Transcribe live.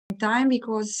time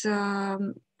because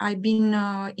I've been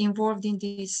involved in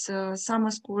this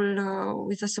summer school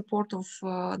with the support of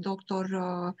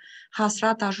Dr.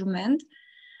 Hasrat Ajument.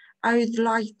 I would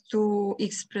like to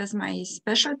express my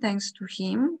special thanks to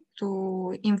him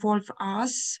to involve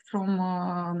us from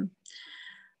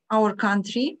our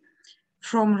country,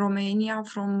 from Romania,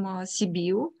 from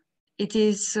Sibiu. It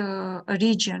is a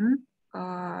region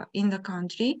in the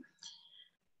country.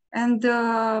 And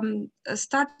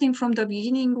starting from the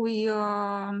beginning, we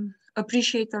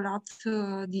appreciate a lot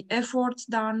the efforts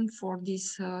done for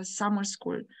this summer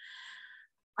school.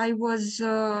 I was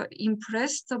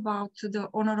impressed about the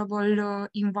honorable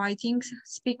inviting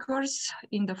speakers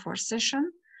in the first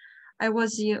session. I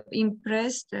was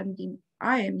impressed, and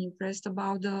I am impressed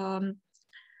about the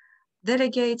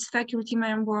delegates, faculty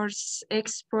members,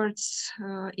 experts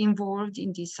involved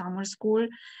in this summer school.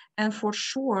 And for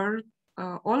sure,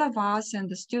 all of us and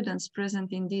the students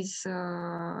present in this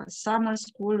summer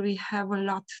school, we have a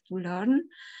lot to learn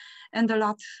and a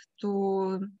lot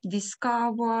to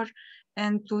discover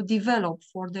and to develop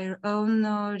for their own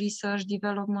research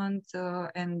development,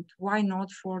 and why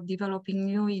not for developing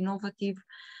new innovative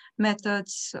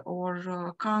methods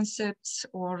or concepts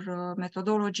or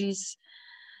methodologies.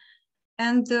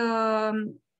 And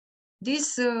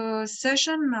this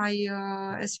session,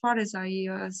 as far as I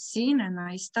seen and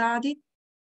I studied,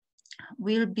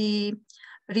 will be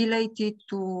related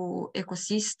to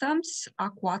ecosystems,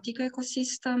 aquatic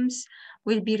ecosystems,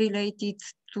 will be related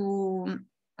to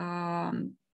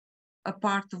a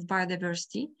part of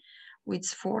biodiversity with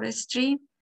forestry,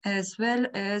 as well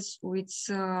as with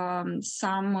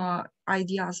some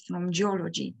ideas from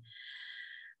geology.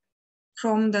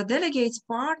 From the delegates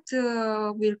part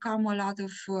will come a lot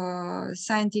of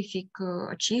scientific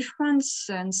achievements,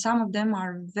 and some of them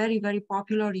are very, very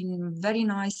popular in very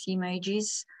nice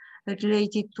images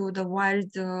related to the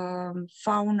wild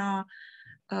fauna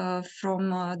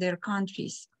from their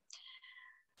countries.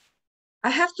 I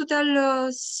have to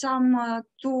tell some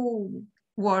two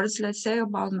words, let's say,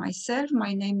 about myself.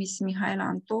 My name is Mihaela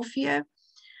Antofie.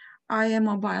 I am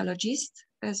a biologist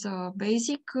as a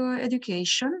basic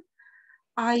education.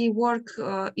 I work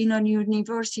in a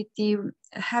university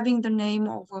having the name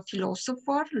of a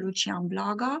philosopher, Lucian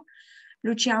Blaga.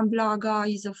 Lucian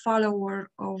Blaga is a follower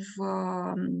of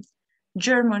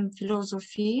German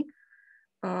philosophy,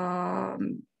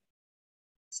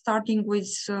 starting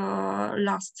with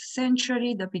last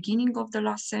century, the beginning of the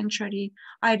last century.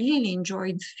 I really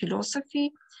enjoyed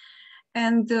philosophy.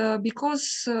 And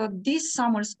because this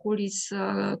summer school is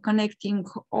connecting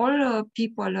all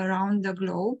people around the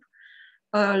globe,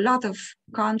 a lot of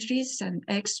countries and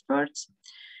experts,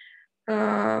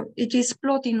 it is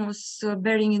Plotinus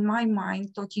bearing in my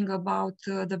mind talking about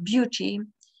the beauty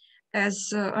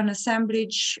as an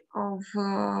assemblage of,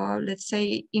 let's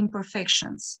say,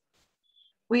 imperfections.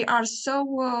 We are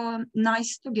so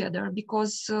nice together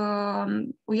because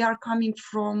we are coming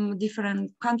from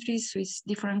different countries with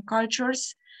different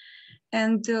cultures.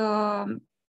 And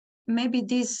maybe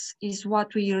this is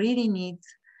what we really need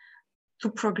to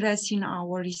progress in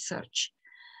our research.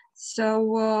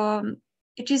 So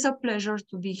it is a pleasure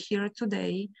to be here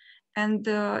today. And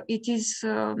it is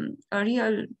a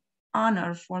real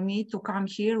honor for me to come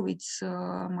here with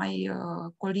my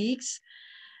colleagues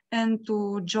and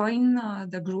to join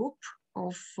the group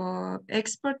of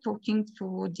experts talking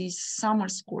to this summer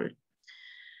school.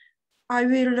 I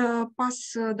will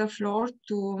pass the floor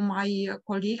to my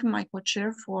colleague, my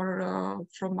co-chair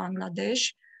from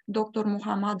Bangladesh, Dr.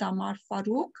 Muhammad Amar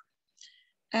Farooq,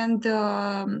 and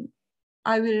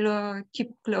I will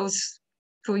keep close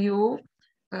to you,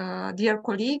 dear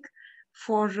colleague,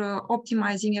 for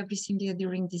optimizing everything here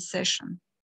during this session.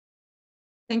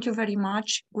 Thank you very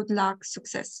much. Good luck,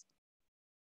 success.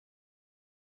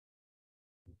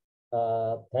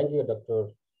 Thank you,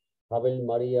 Dr. Pavel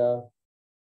Maria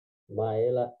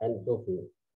Mihaela Antofie.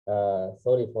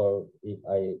 Sorry for if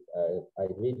I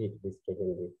read it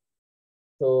mistakenly.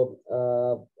 So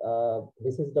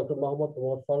this is Dr. Muhammad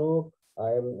Amar Farooq.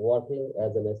 I am working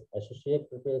as an associate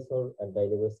professor at the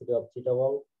University of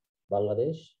Chittagong,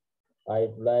 Bangladesh.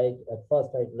 I'd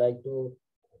like to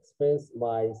express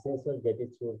my sincere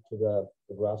gratitude to the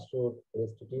Grassroots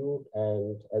Institute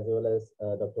and as well as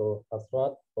Dr.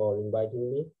 Hasrat for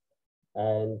inviting me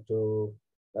and to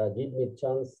give me a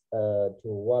chance to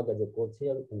work as a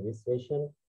co-chair in this session.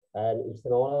 And it's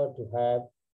an honor to have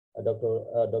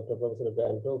Dr. Professor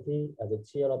Antofie as the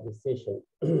chair of this session.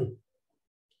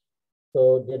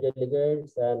 So dear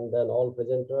delegates and then all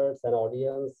presenters and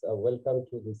audience, welcome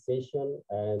to this session.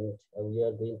 And we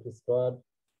are going to start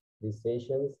these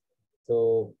sessions.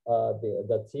 So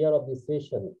the chair of this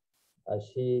session,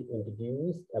 she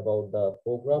introduced about the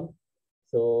program.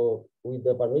 So with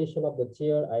the permission of the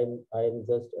chair, I'm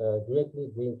just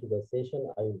directly going to the session.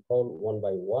 I will call one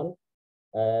by one.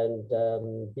 And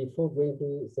before going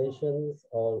to sessions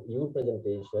or your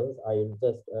presentations, I will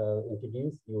just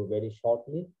introduce you very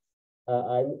shortly.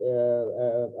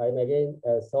 I'm again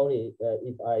sorry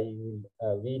if I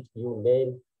read your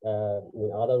name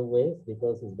in other ways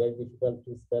because it's very difficult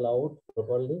to spell out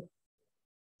properly.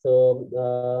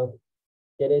 So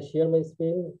can I share my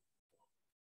screen?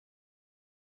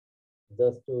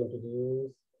 Just to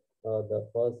introduce the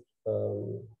first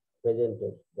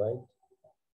presenter, right?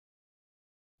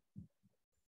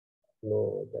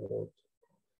 No, I cannot.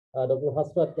 Dr.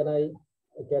 Hasrat, can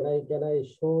I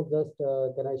show just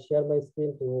can I share my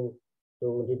screen to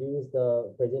introduce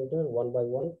the presenter one by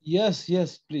one? Yes,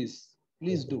 yes, please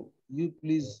Okay. do. You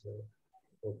please.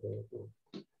 Okay.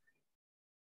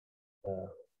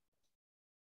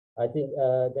 I think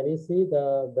can you see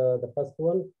the first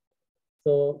one?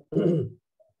 So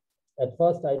at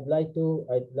first I'd like to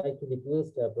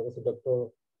request Professor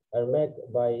Dr. Ermek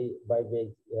by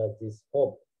this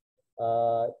hope.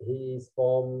 He is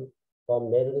from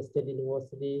Naryn State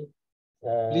University.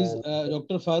 Please, And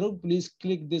Dr. Farooq, please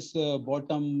click this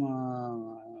bottom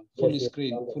full yes,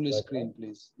 screen, right now.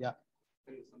 please. Yeah.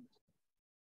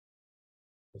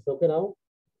 It's okay now.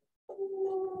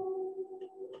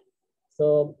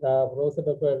 So Professor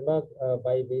Dr. Ermek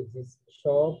by this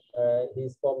shop,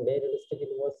 he's from Naryn State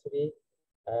University,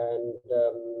 and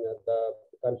the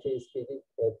country is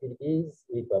Kyrgyz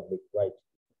Republic, right?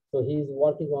 So he is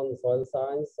working on soil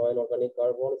science, soil organic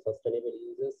carbon, sustainable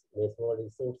uses, natural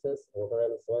resources, water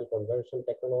and soil conversion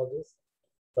technologies,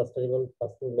 sustainable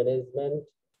fossil management,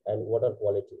 and water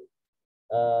quality.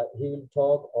 He will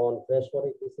talk on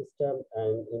freshwater ecosystem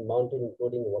and in mountain,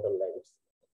 including waterlands.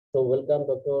 So welcome,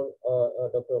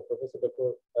 Professor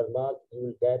Dr. Ermek. You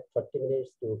will get 30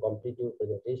 minutes to complete your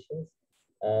presentations,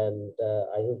 and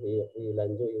I hope you will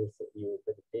enjoy your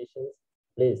presentations.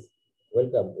 Please,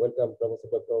 welcome, Professor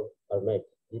Dr. Ermek.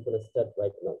 You can start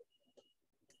right now.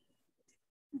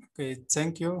 Okay,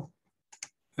 thank you.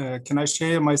 Can I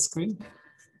share my screen?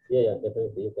 Yeah,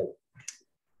 definitely you can.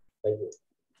 Thank you.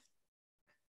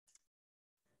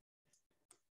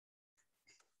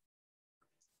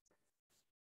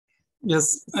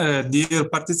 Yes, dear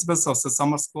participants of the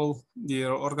summer school,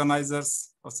 dear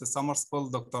organizers of the summer school,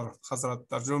 Dr. Hazrat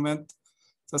Tarjument.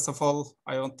 First of all,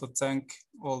 I want to thank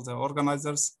all the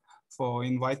organizers for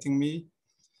inviting me.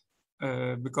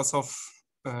 Because of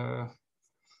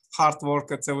hard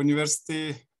work at the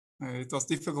university, it was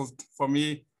difficult for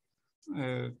me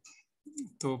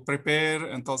to prepare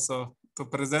and also to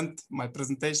present my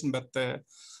presentation, but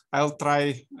I'll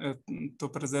try to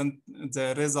present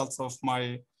the results of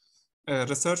my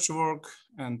research work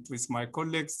and with my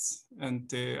colleagues,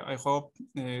 and I hope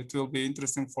it will be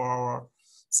interesting for our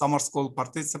summer school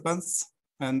participants,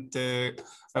 and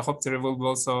I hope there will be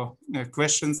also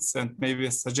questions and maybe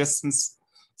suggestions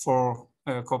for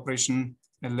cooperation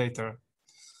later.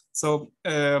 So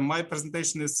my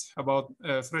presentation is about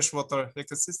freshwater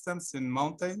ecosystems in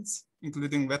mountains,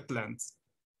 including wetlands.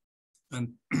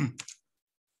 And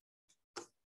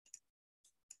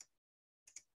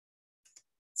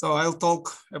so I'll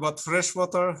talk about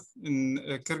freshwater in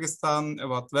Kyrgyzstan,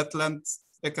 about wetlands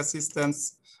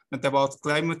ecosystems, and about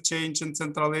climate change in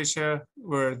Central Asia,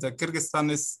 where the Kyrgyzstan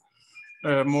is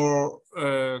more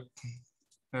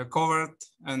covered,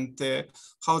 and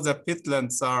how the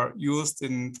peatlands are used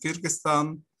in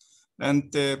Kyrgyzstan,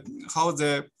 and how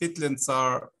the peatlands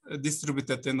are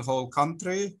distributed in the whole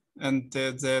country, and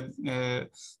the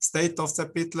state of the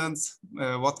peatlands,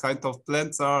 what kind of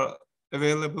plants are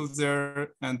available there,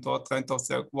 and what kind of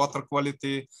the water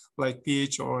quality, like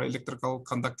pH or electrical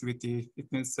conductivity. It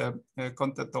means the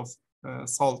content of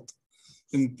salt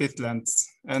in peatlands.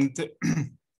 And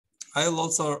I'll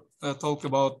also talk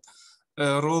about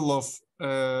role of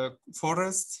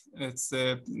forest. It's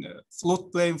a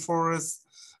floodplain forest,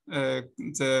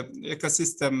 the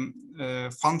ecosystem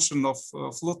function of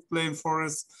floodplain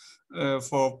forest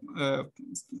for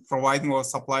providing or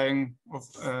supplying of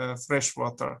fresh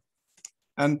water.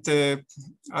 And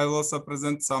I will also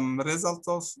present some results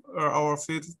of our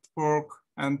field work,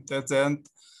 and at the end,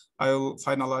 I will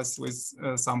finalize with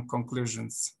some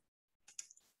conclusions.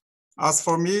 As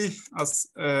for me, as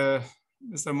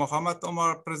Mr. Mohammed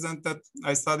Omar presented,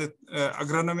 I studied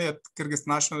agronomy at Kyrgyz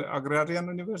National Agrarian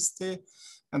University,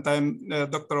 and I'm a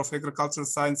Doctor of Agricultural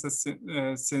Sciences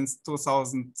since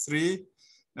 2003,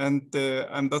 and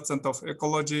I'm docent of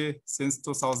ecology since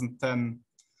 2010.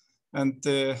 And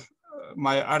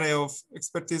my area of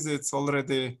expertise is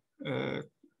already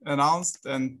announced,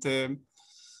 and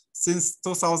since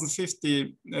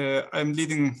 2050, I'm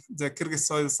leading the Kyrgyz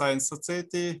Soil Science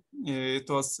Society. It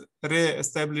was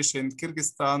re-established in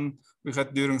Kyrgyzstan. We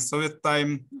had during Soviet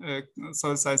time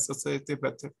Soil Science Society,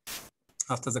 but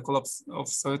after the collapse of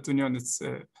Soviet Union, it's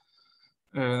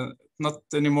not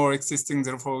anymore existing.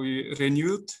 Therefore, we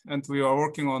renewed, and we are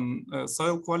working on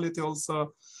soil quality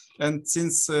also. And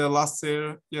since last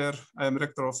year, I am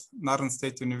rector of Naryn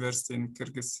State University in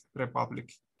Kyrgyz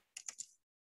Republic.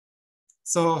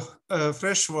 So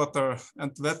freshwater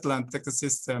and wetland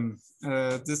ecosystem.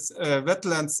 These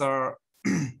wetlands are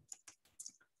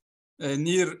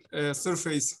near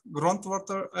surface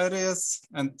groundwater areas,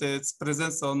 and its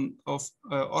presence of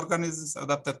organisms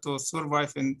adapted to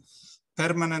survive in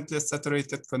permanently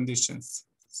saturated conditions.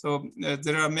 So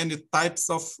there are many types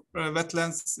of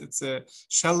wetlands. It's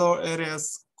shallow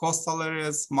areas, coastal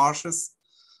areas, marshes,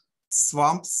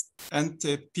 swamps, and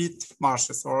peat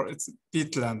marshes, or it's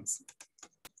peatlands.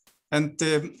 And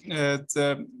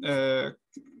the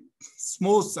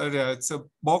smooth area, it's a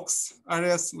box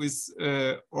areas with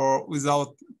or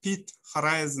without peat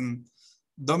horizon,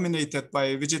 dominated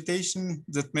by vegetation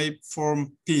that may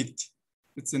form peat.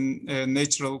 It's in a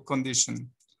natural condition.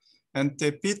 And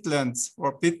the peatlands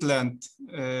or peatland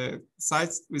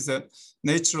sites with a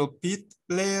natural peat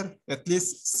layer, at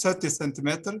least 30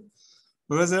 centimeters,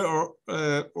 whether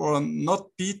or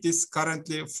not peat is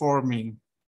currently forming.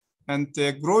 And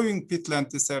the growing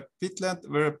peatland is a peatland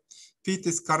where peat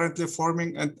is currently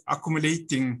forming and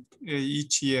accumulating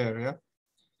each year. Yeah?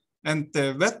 And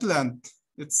the wetland,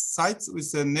 it's sites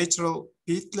with a natural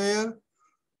peat layer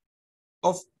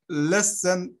of less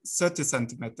than 30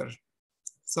 centimeters.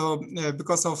 So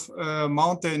because of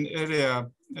mountain area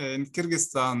in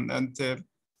Kyrgyzstan, and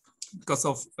because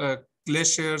of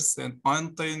glaciers and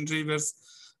mountain rivers,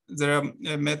 there are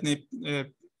many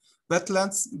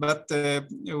wetlands, but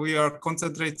we are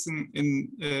concentrating in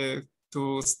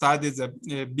to study the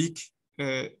big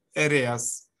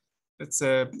areas. It's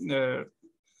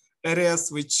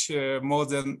areas which more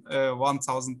than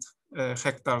 1,000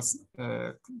 hectares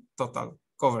total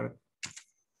covered.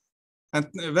 And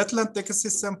wetland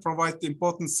ecosystem provide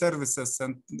important services,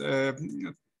 and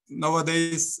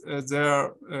nowadays they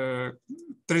are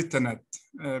threatened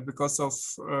because of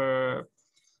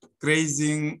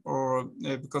grazing or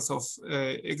because of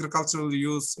agricultural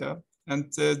use. Yeah?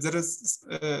 And there is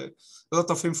a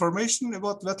lot of information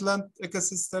about wetland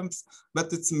ecosystems,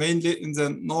 but it's mainly in the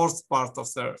north part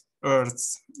of the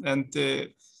earth. And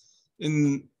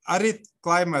in arid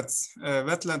climates,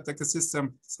 wetland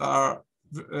ecosystems are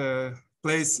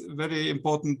plays very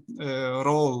important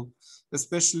role,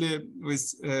 especially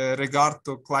with regard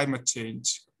to climate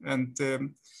change. And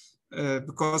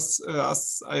because,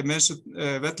 as I mentioned,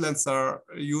 wetlands are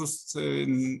used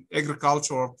in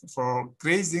agriculture for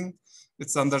grazing,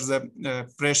 it's under the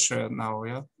pressure now,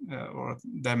 yeah, or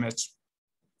damage.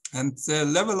 And the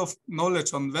level of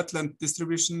knowledge on wetland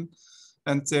distribution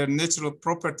and their natural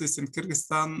properties in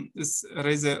Kyrgyzstan is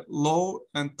rather low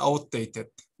and outdated.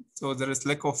 So there is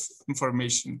lack of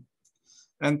information.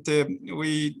 And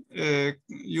we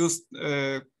used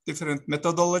different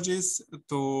methodologies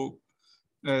to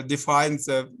define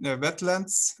the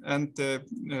wetlands and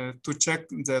to check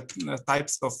the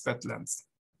types of wetlands.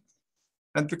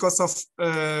 And because of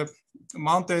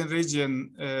mountain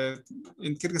region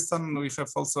in Kyrgyzstan, we have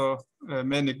also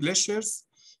many glaciers.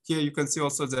 Here you can see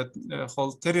also that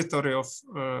whole territory of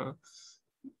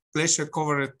glacier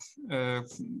covered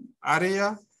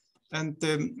area, and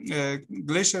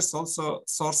glaciers also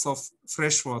source of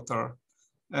fresh water.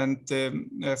 And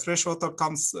fresh water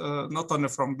comes not only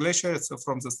from glaciers, it's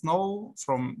from the snow,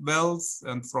 from wells,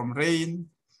 and from rain.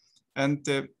 And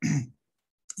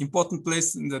important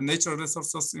place in the natural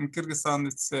resources in Kyrgyzstan,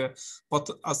 it's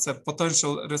as a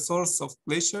potential resource of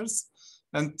glaciers,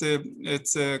 and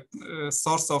it's a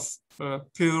source of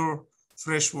pure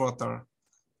fresh water.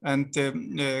 And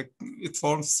it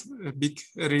forms big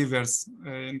rivers.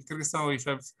 In Kyrgyzstan, we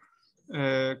have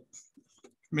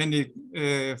many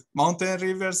mountain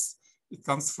rivers. It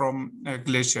comes from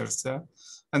glaciers. Yeah?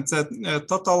 And the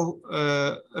total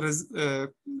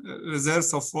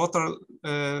reserves of water,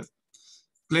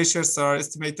 glaciers are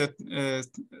estimated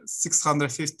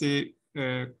 650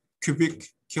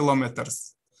 cubic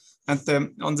kilometers. And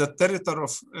on the territory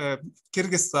of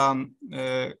Kyrgyzstan,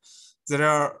 there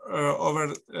are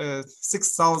over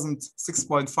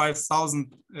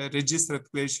 6,500 registered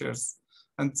glaciers,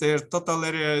 and their total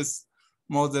area is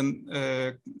more than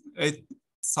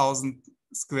 8,000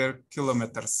 square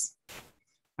kilometers.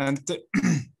 And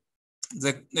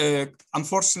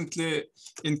Unfortunately,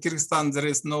 in Kyrgyzstan, there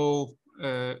is no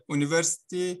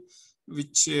university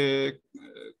which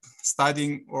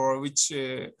studying or which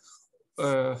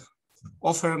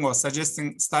offering or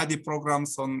suggesting study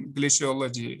programs on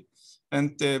glaciology.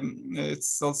 And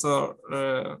it's also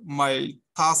my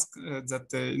task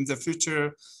that in the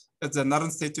future at the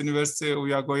Naryn State University,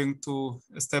 we are going to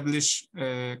establish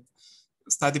a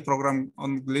study program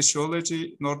on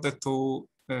glaciology in order to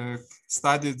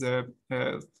study the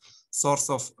source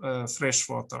of fresh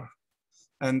water.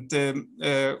 And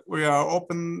we are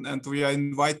open and we are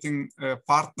inviting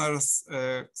partners,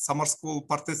 summer school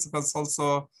participants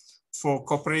also, for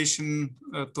cooperation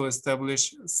to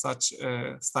establish such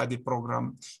a study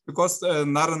program. Because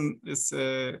Naryn is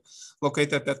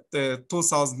located at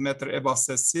 2,000 meters above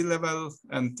the sea level,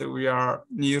 and we are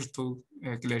near to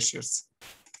glaciers.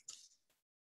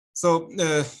 So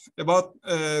about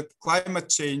climate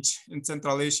change in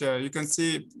Central Asia, you can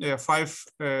see 5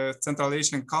 Central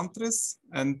Asian countries,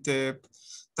 and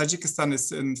Tajikistan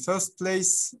is in first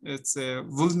place. It's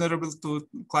vulnerable to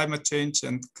climate change,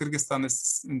 and Kyrgyzstan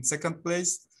is in second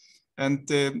place. And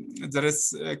there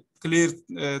is a clear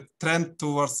trend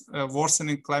towards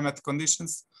worsening climate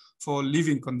conditions for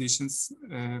living conditions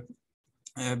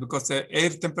because the air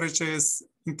temperature is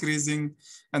increasing,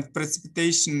 and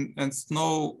precipitation and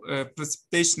snow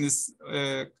precipitation is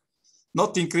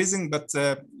not increasing, but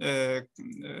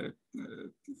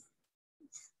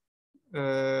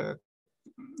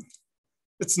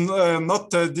it's not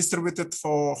distributed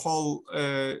for whole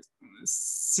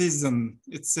season.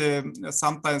 It's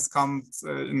sometimes comes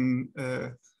in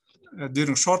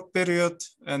during short period,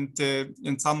 and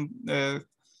in some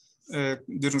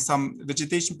during some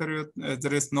vegetation period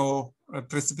there is no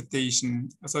precipitation.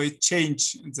 So it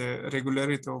changed the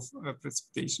regularity of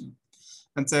precipitation.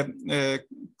 And the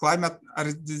climate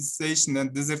aridization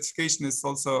and desertification is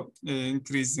also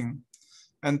increasing.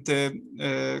 And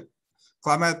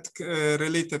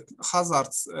climate-related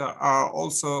hazards are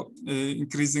also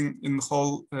increasing in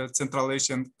whole Central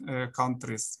Asian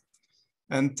countries.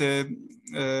 And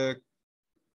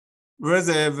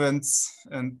weather events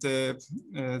and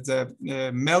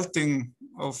the melting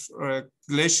of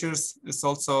glaciers is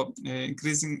also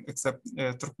increasing, except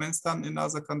Turkmenistan in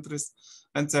other countries.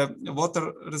 And the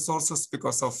water resources,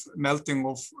 because of melting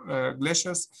of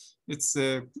glaciers, it's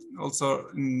also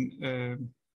in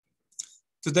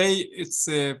today it's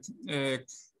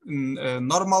in a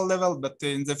normal level, but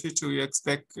in the future we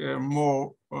expect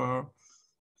more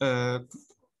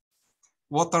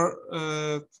water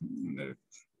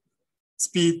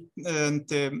speed, and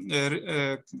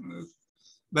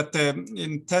but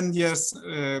in 10 years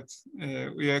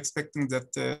we are expecting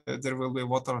that there will be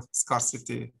water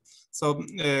scarcity. So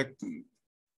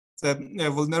the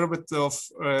vulnerability of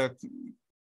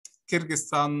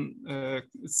Kyrgyzstan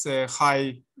is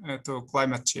high to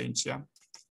climate change. Yeah.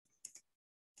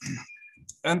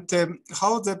 And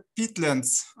how the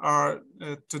peatlands are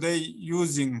today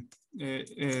using,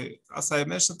 as I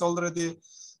mentioned already,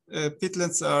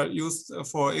 peatlands are used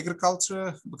for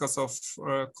agriculture because of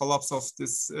collapse of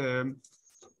this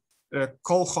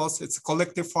kolkhoz. It's a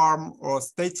collective farm or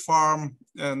state farm.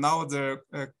 Now the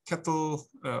cattle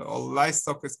or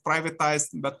livestock is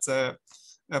privatized, but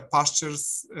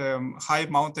pastures, high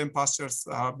mountain pastures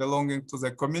are belonging to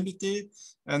the community.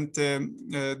 And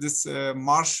this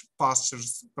marsh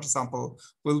pastures, for example,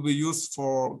 will be used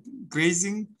for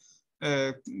grazing,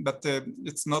 but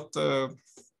it's not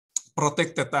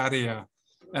protected area.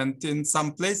 And in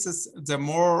some places, the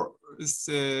more is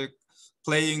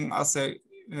playing as a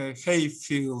hay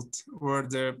field where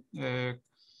the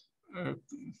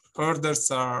herders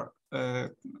are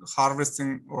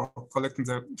harvesting or collecting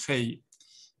the hay.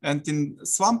 And in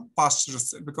swamp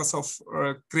pastures, because of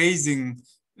grazing,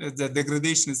 the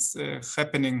degradation is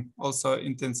happening also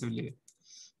intensively.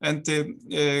 And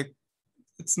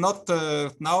it's not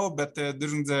now, but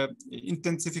during the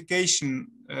intensification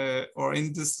or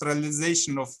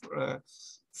industrialization of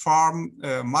farm,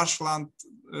 marshland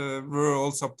were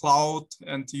also plowed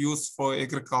and used for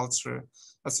agriculture.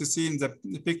 As you see in the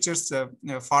pictures,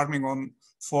 farming on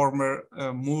former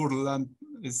moorland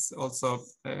is also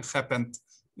happened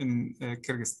in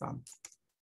Kyrgyzstan.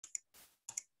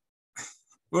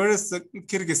 Where is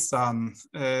Kyrgyzstan?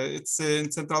 It's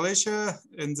in Central Asia.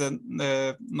 In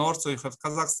the north, so you have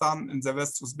Kazakhstan. In the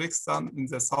west, Uzbekistan. In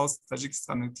the south,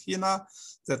 Tajikistan and China.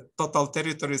 The total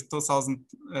territory is 200,000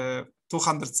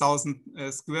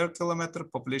 square kilometers.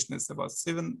 Population is about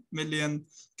 7 million.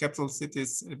 Capital city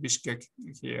is Bishkek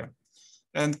here.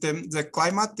 And the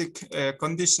climatic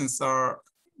conditions are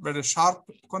very sharp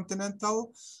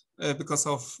continental. because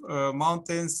of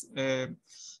mountains.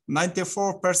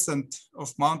 94%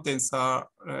 of mountains are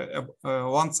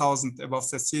 1,000 above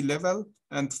the sea level,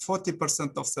 and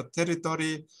 40% of the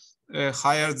territory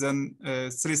higher than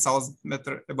 3,000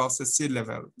 meters above the sea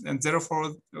level. And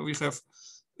therefore, we have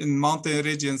in mountain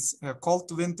regions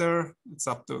cold winter, it's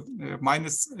up to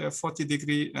minus 40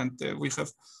 degrees, and we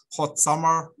have hot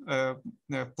summer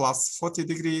plus 40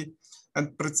 degrees,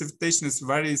 and precipitation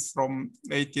varies from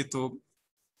 80 to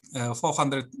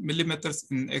 400 millimeters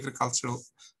in agricultural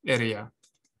area.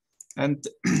 And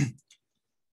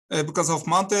because of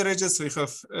mountain ranges, we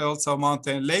have also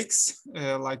mountain lakes,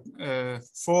 like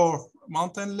 4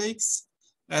 mountain lakes,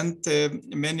 and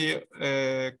many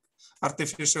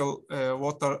artificial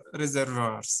water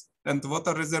reservoirs. And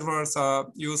water reservoirs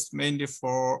are used mainly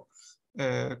for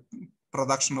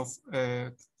producing of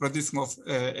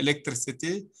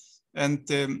electricity, and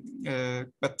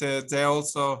but they are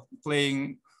also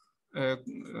playing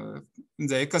in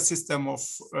the ecosystem of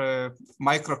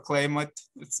microclimate.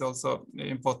 It's also an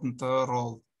important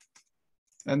role.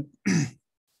 And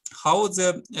how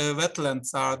the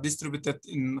wetlands are distributed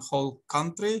in whole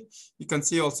country, you can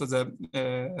see also the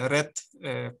red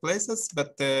places.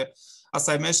 But as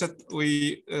I mentioned,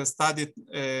 we studied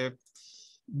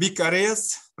big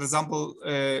areas. For example,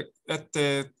 at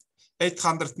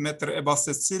 800 meters above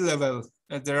the sea level,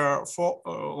 there are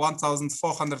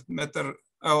 1,400 meters.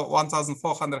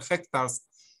 1,400 hectares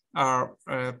are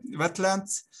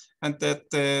wetlands, and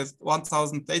at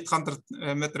 1,800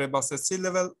 meters above the sea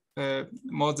level,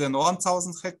 more than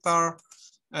 1,000 hectares,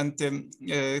 and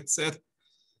it's at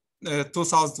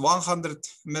 2,100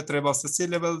 meters above the sea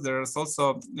level. There's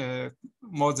also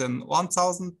more than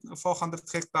 1,400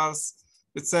 hectares.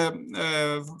 It's a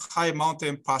high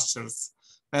mountain pastures.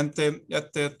 And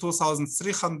at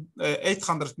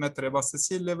 2,800 meters above the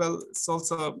sea level, it's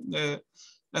also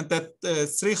and at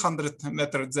 300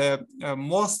 meters, the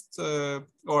most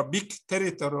or big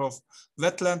territory of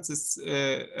wetlands is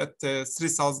at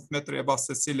 3,000 meters above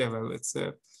the sea level. It's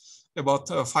about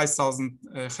 5,000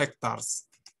 hectares.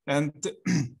 And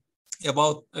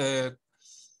about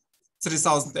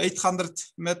 3,800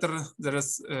 meters, there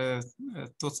is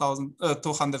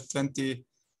 220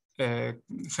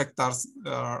 hectares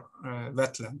are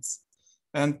wetlands.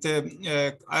 And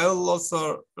I will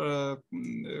also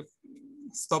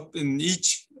stop in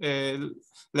each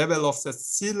level of the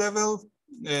sea level,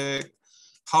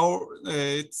 how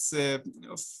it's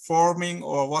forming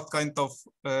or what kind of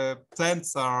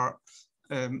plants are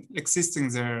existing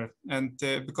there. And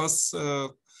because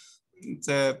the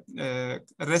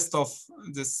rest of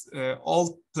this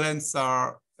old plants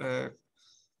are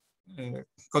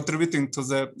contributing to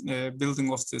the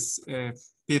building of this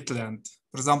peatland.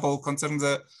 For example, concerning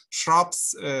the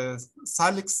shrubs,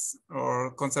 salix,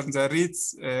 or concerning the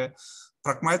reeds,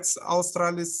 Pragmatis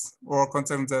australis, or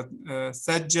concerning the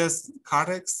sedges,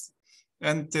 carex,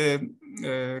 and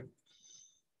the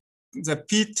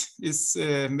peat is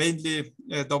mainly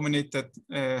dominated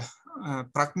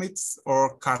Pragmatis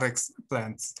or carex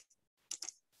plants.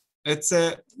 It's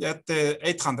at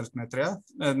 800 meters,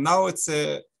 and now it's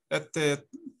at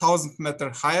 1,000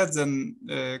 meters higher than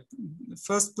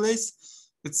first place.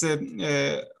 It's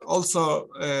also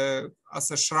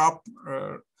as a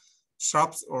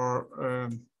shrubs or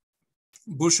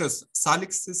bushes,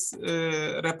 salix is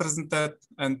represented,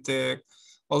 and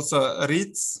also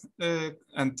reeds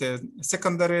and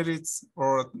secondary reeds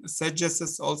or sedges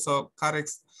is also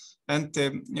carex, and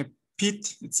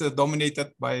peat, it's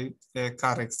dominated by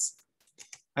carex.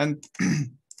 And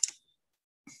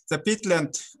the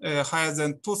peatland higher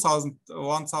than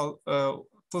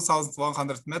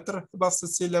 2,100 meters above the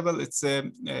sea level, it's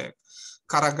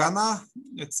Karagana.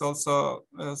 It's also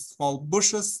small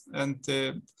bushes, and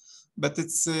but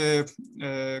it's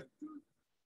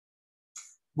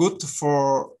good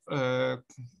for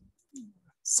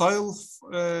soil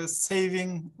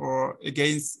saving or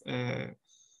against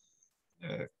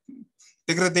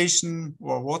degradation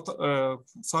or water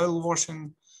soil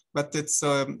washing. But it's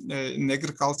in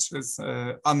agriculture is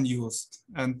unused,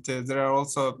 and there are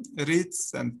also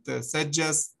reeds and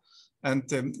sedges, and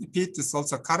peat is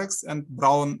also carex and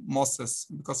brown mosses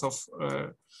because of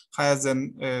higher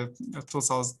than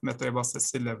 2,000 meters above the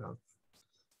sea level.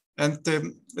 And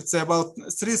it's about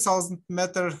 3,000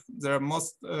 meters. There are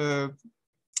most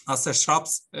as a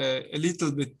shrubs a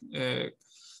little bit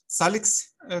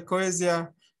salix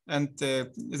coesia, and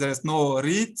there is no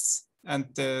reeds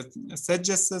and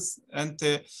sedges, and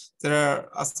there are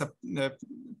as a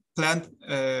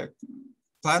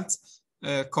plants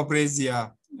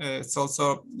Cobresia. It's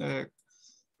also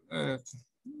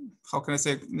how can I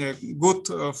say, good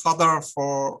fodder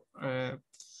for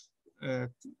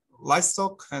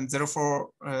livestock, and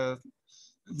therefore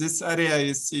this area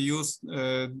is used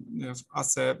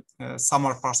as a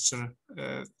summer pasture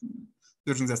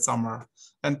during the summer.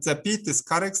 And the peat is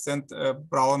carex and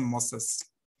brown mosses.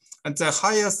 And the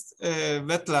highest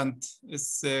wetland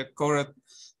is covered.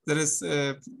 There is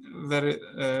very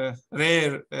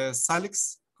rare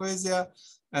Salix coesia,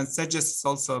 and sedges is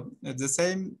also the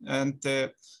same. And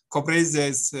Cobrasia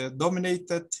is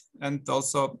dominated, and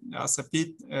also as a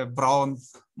peat, brown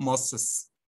mosses.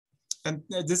 And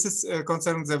this is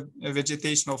concerning the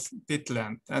vegetation of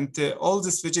peatland. And all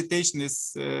this vegetation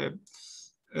is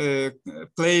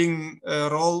playing a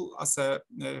role as a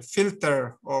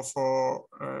filter or for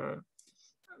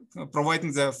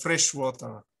providing the fresh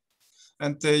water.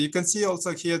 And you can see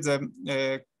also here the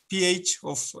pH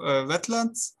of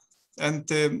wetlands, and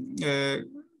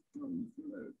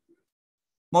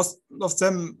most of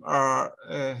them are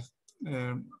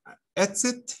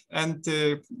acid, and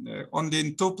only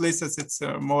in 2 places it's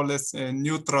more or less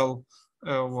neutral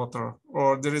water,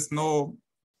 or there is no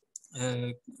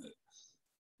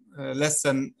less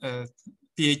than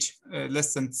pH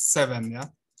less than 7. Yeah,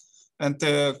 and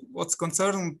what's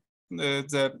concerning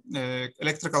the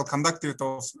electrical conductivity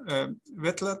of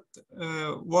wetland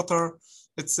water,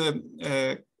 it's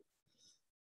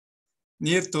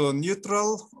near to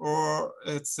neutral, or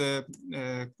it's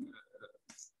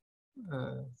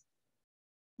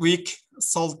weak,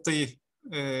 salty.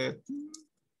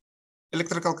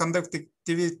 Electrical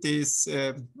conductivity is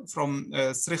from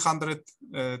 300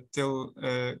 till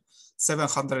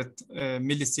 700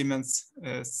 millisiemens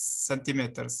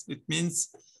centimeters. It means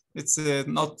it's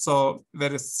not so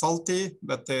very salty,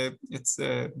 but it's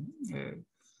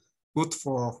good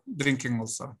for drinking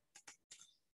also.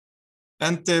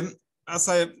 And as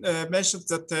I mentioned,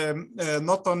 that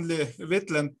not only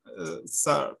wetland,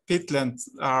 peatlands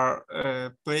are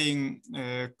playing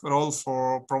a role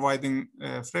for providing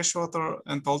fresh water,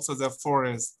 and also the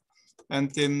forest.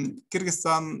 And in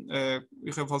Kyrgyzstan,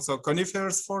 we have also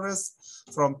coniferous forests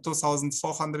from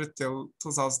 2,400 till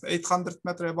 2,800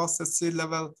 meters above the sea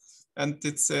level, and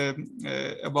it's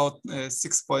about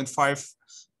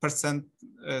 6.5%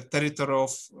 territory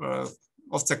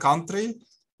of the country.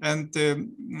 And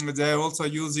they're also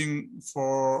using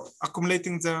for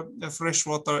accumulating the fresh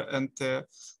water and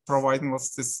providing of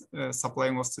this,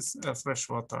 supplying of this fresh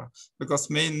water, because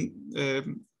main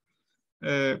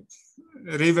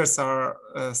rivers are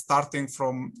starting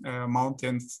from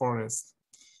mountain forest.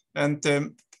 And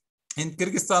in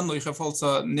Kyrgyzstan, we have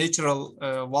also natural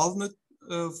walnut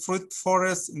fruit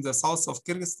forest in the south of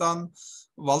Kyrgyzstan.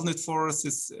 Walnut forest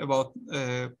is about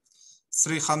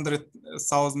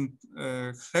 300,000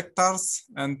 hectares,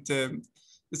 and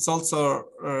it's also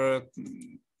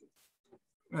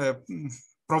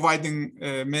providing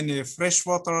many fresh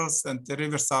waters, and the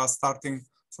rivers are starting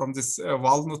from this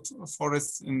walnut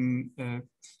forest in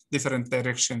different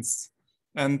directions.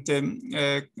 And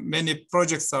many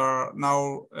projects are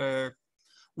now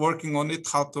working on it,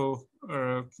 how to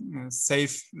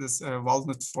save this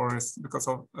walnut forest because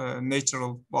of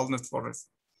natural walnut forest.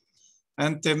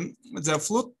 And the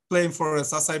floodplain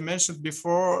forest, as I mentioned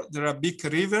before, there are big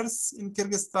rivers in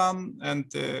Kyrgyzstan,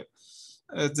 and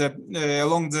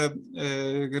along the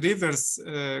rivers,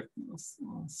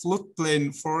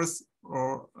 floodplain forest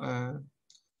or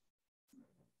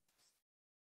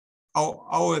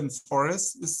Auen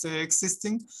forest is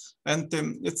existing, and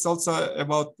it's also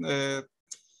about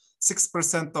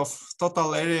 6% of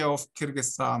total area of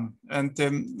Kyrgyzstan. And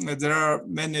there are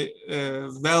many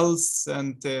wells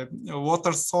and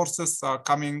water sources are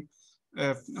coming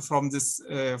from this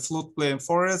floodplain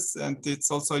forest, and it's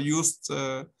also used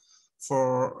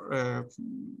for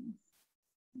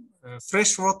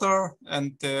fresh water,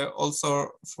 and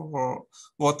also for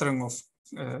watering of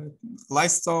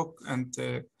livestock. And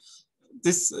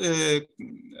this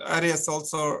area is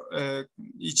also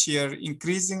each year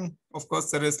increasing. Of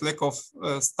course, there is lack of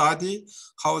study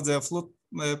how the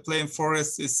floodplain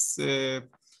forest is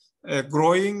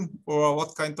growing, or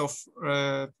what kind of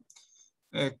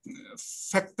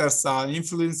factors are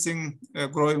influencing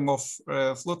growing of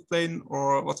floodplain,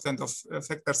 or what kind of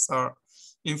factors are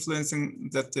influencing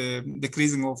that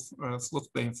decreasing of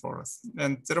floodplain forest.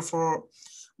 And therefore,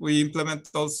 we implement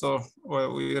also, or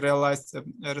we realized a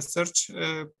research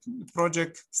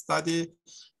project study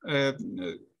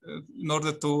in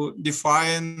order to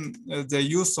define the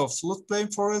use of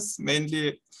floodplain forests,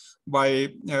 mainly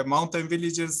by mountain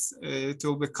villages. It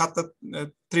will be cut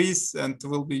trees and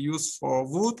will be used for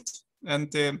wood.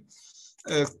 And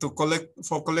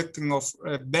collecting of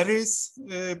berries,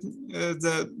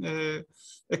 the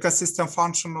ecosystem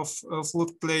function of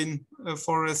floodplain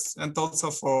forests, and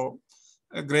also for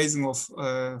grazing of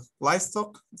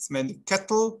livestock. It's mainly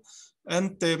cattle,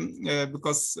 and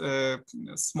because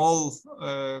small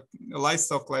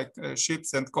livestock like sheep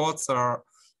and goats are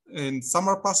in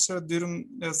summer pasture during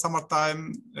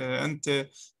summertime,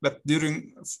 but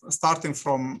starting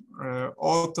from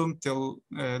autumn till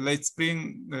late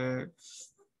spring,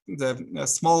 the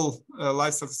small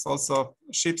livestock, also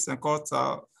sheep and goats,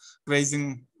 are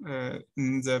grazing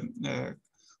in the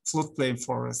floodplain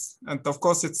forest. And of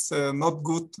course, it's not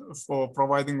good for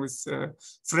providing with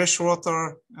fresh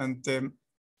water, and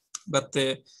but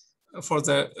for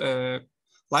the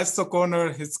livestock owner,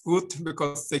 it's good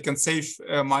because they can save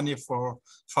money for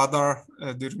fodder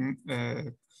during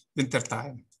winter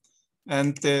time.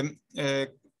 And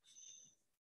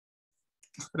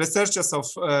researchers of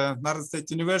Naryn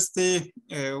State University,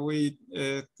 we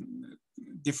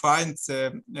defined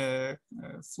the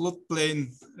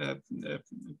floodplain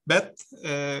bed,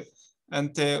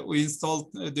 and we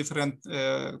installed different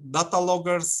data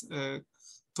loggers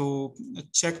to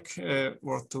check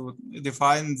or to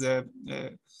define the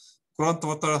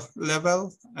groundwater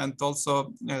level, and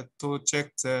also to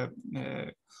check the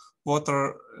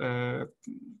water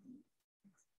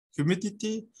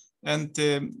humidity and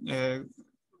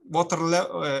water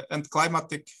level and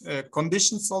climatic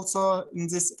conditions also in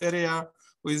this area.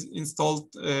 We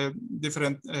installed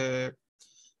different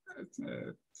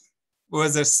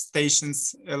weather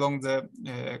stations along the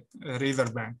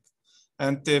riverbank.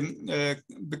 And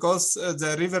because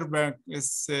the riverbank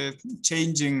is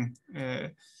changing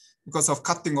because of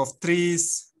cutting of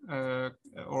trees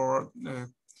or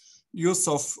use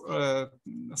of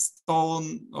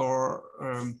stone or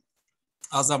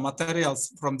other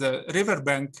materials from the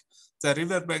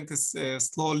riverbank is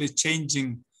slowly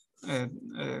changing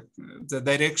the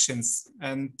directions,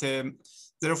 and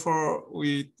therefore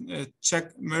we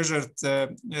measured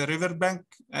the riverbank,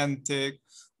 and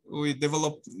we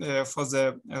developed for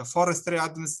the forestry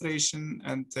administration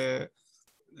and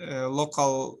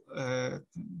local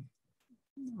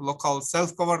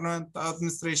self-government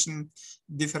administration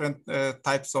different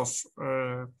types of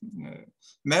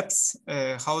maps,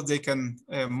 how they can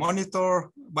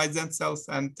monitor by themselves,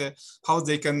 and how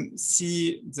they can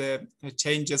see the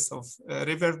changes of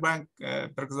riverbank.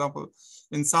 For example,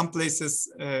 in some places,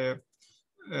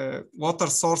 water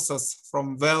sources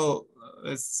from well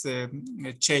is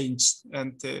changed,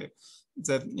 and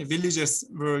the villages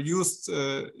were used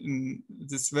in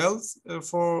these wells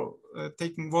for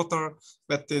taking water,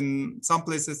 but in some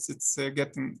places it's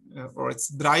getting or it's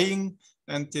drying.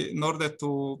 And in order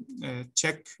to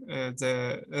check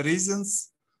the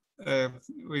reasons,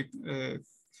 we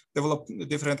developed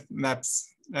different maps.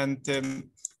 And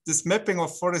this mapping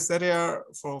of forest area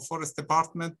for forest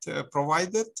department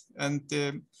provided, and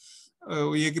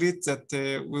we agreed that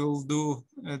we will do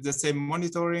the same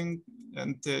monitoring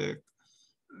and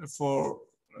for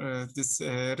this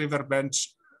riverbank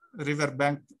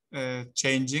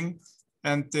changing.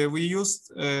 And we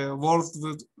used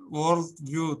World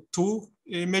View 2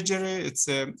 imagery. It's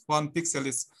 1 pixel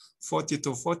is 40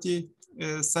 to 40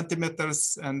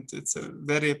 centimeters, and it's a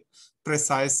very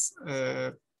precise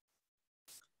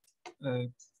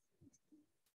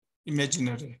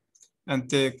imaginary.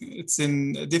 And it's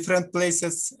in different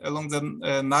places along the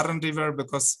Naryn River,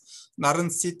 because Naryn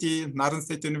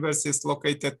State University is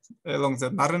located along the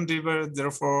Naryn River.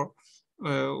 Therefore,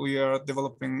 we are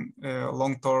developing a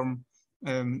long-term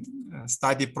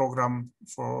study program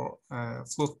for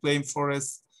floodplain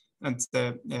forests and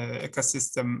the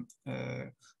ecosystem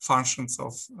functions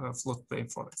of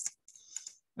floodplain forests.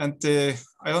 And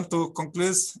I want to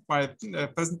conclude my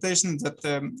presentation that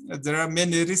there are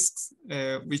many risks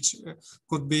which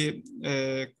could be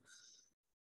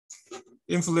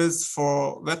influenced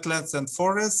for wetlands and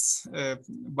forests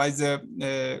by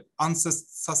the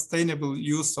unsustainable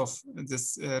use of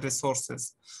these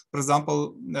resources. For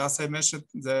example, as I mentioned,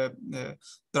 the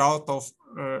drought of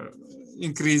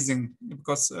increasing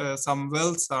because some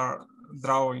wells are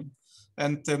drying.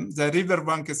 And the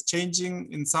riverbank is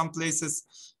changing. In some places,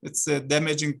 it's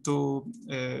damaging to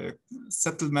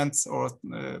settlements or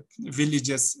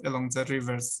villages along the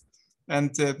rivers.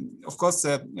 And of course,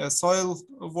 the soil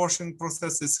washing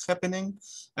process is happening,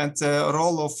 and the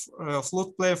role of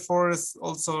floodplain forests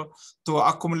also to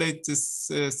accumulate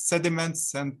these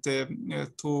sediments and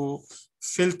to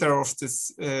filter of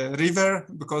this river,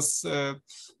 because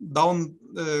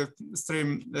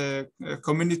downstream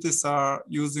communities are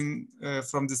using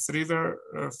from this river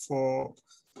for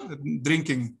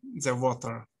drinking the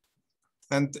water.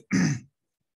 And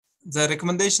the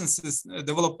recommendations is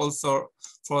developed also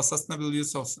for sustainable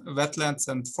use of wetlands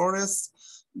and forests,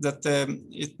 that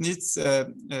it needs a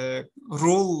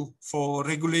rule for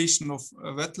regulation of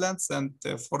wetlands and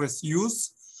forest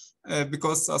use,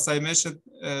 because as I mentioned,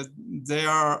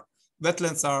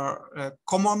 wetlands are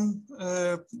common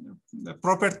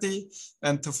property,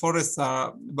 and the forests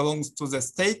belongs to the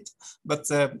state, but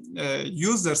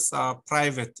users are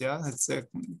private. Yeah, it's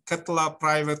cattle are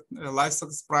private, livestock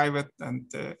is private, and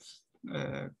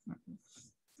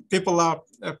people are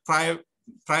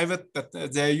private, but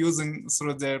they are using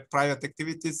through their private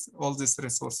activities all these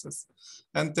resources.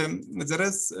 And there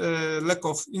is a lack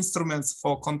of instruments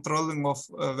for controlling of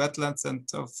wetlands and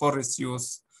forest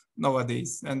use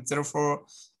nowadays, and therefore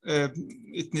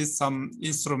it needs some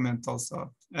instrument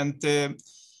also. And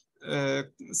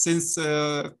since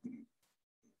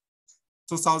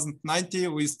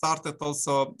 2019, we started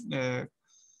also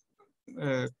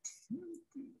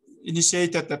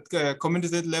initiated at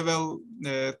community level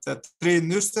the 3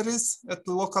 nurseries at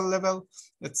the local level.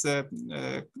 It's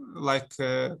like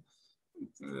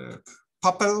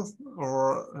papel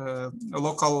or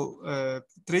local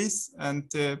trees, and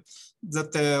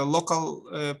that local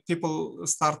people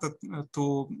started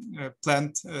to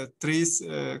plant trees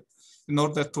in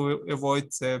order to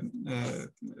avoid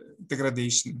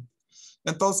degradation.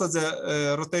 And also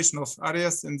the rotation of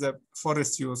areas in the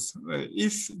forest use.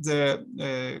 If the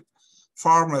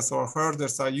farmers or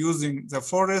herders are using the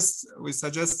forest, we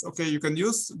suggest, okay, you can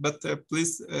use, but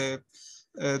please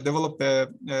develop a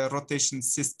rotation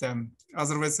system.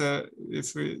 Otherwise,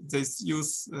 if they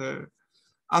use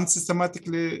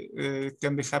unsystematically, it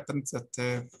can be happen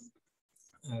that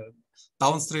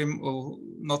downstream will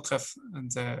not have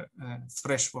the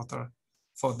fresh water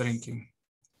for drinking.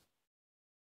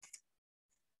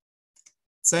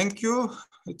 Thank you.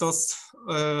 It was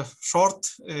short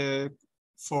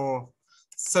for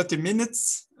 30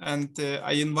 minutes, and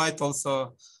I invite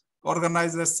also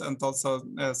organizers and also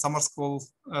summer school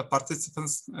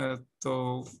participants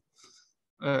to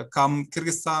come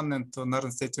Kyrgyzstan and to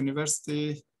Naryn State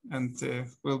University, and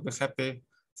we'll be happy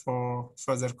for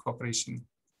further cooperation.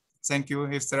 Thank you.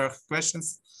 If there are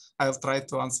questions, I'll try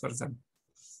to answer them.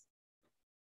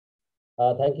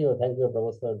 Thank you,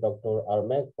 Professor Dr.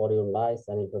 Ermek, for your nice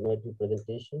and informative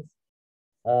presentations.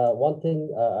 One thing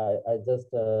I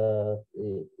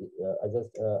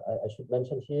should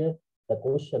mention here, the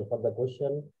question,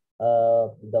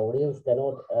 the audience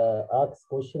cannot ask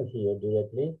question here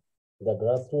directly. The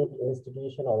grassroots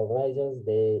institution or organizers,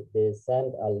 they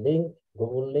send a link,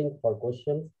 Google link for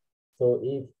questions. So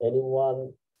if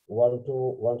anyone wants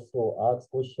to ask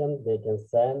questions, they can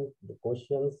send the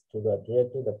questions to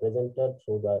directly the presenter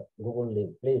through the Google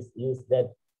link. Please use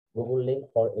that Google link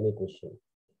for any question.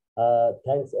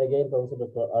 Thanks again, Professor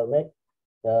Dr. Ermek.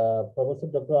 Professor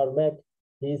Dr. Ermek,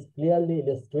 he's clearly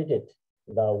illustrated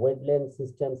the wetland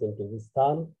systems in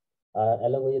Kyrgyzstan,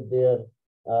 along with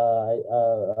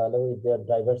their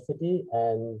diversity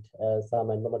and some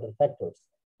environmental factors.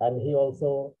 And he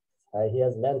also he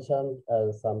has mentioned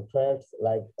some threats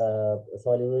like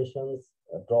soil erosions,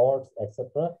 droughts,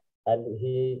 etc. And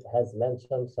he has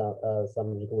mentioned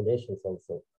some recommendations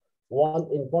also.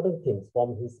 One important thing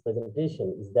from his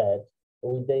presentation is that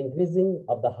with the increasing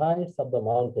of the heights of the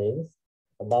mountains,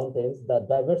 the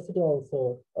diversity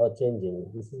also changing.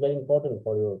 This is very important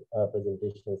for your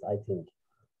presentations, I think.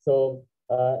 So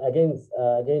thanks,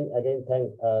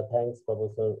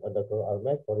 Professor Dr.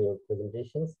 Ermek, for your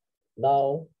presentations.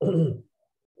 Now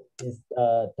is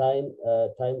time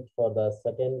for the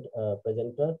second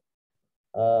presenter.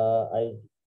 I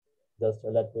just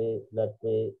let me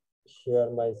share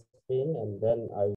my screen, and then I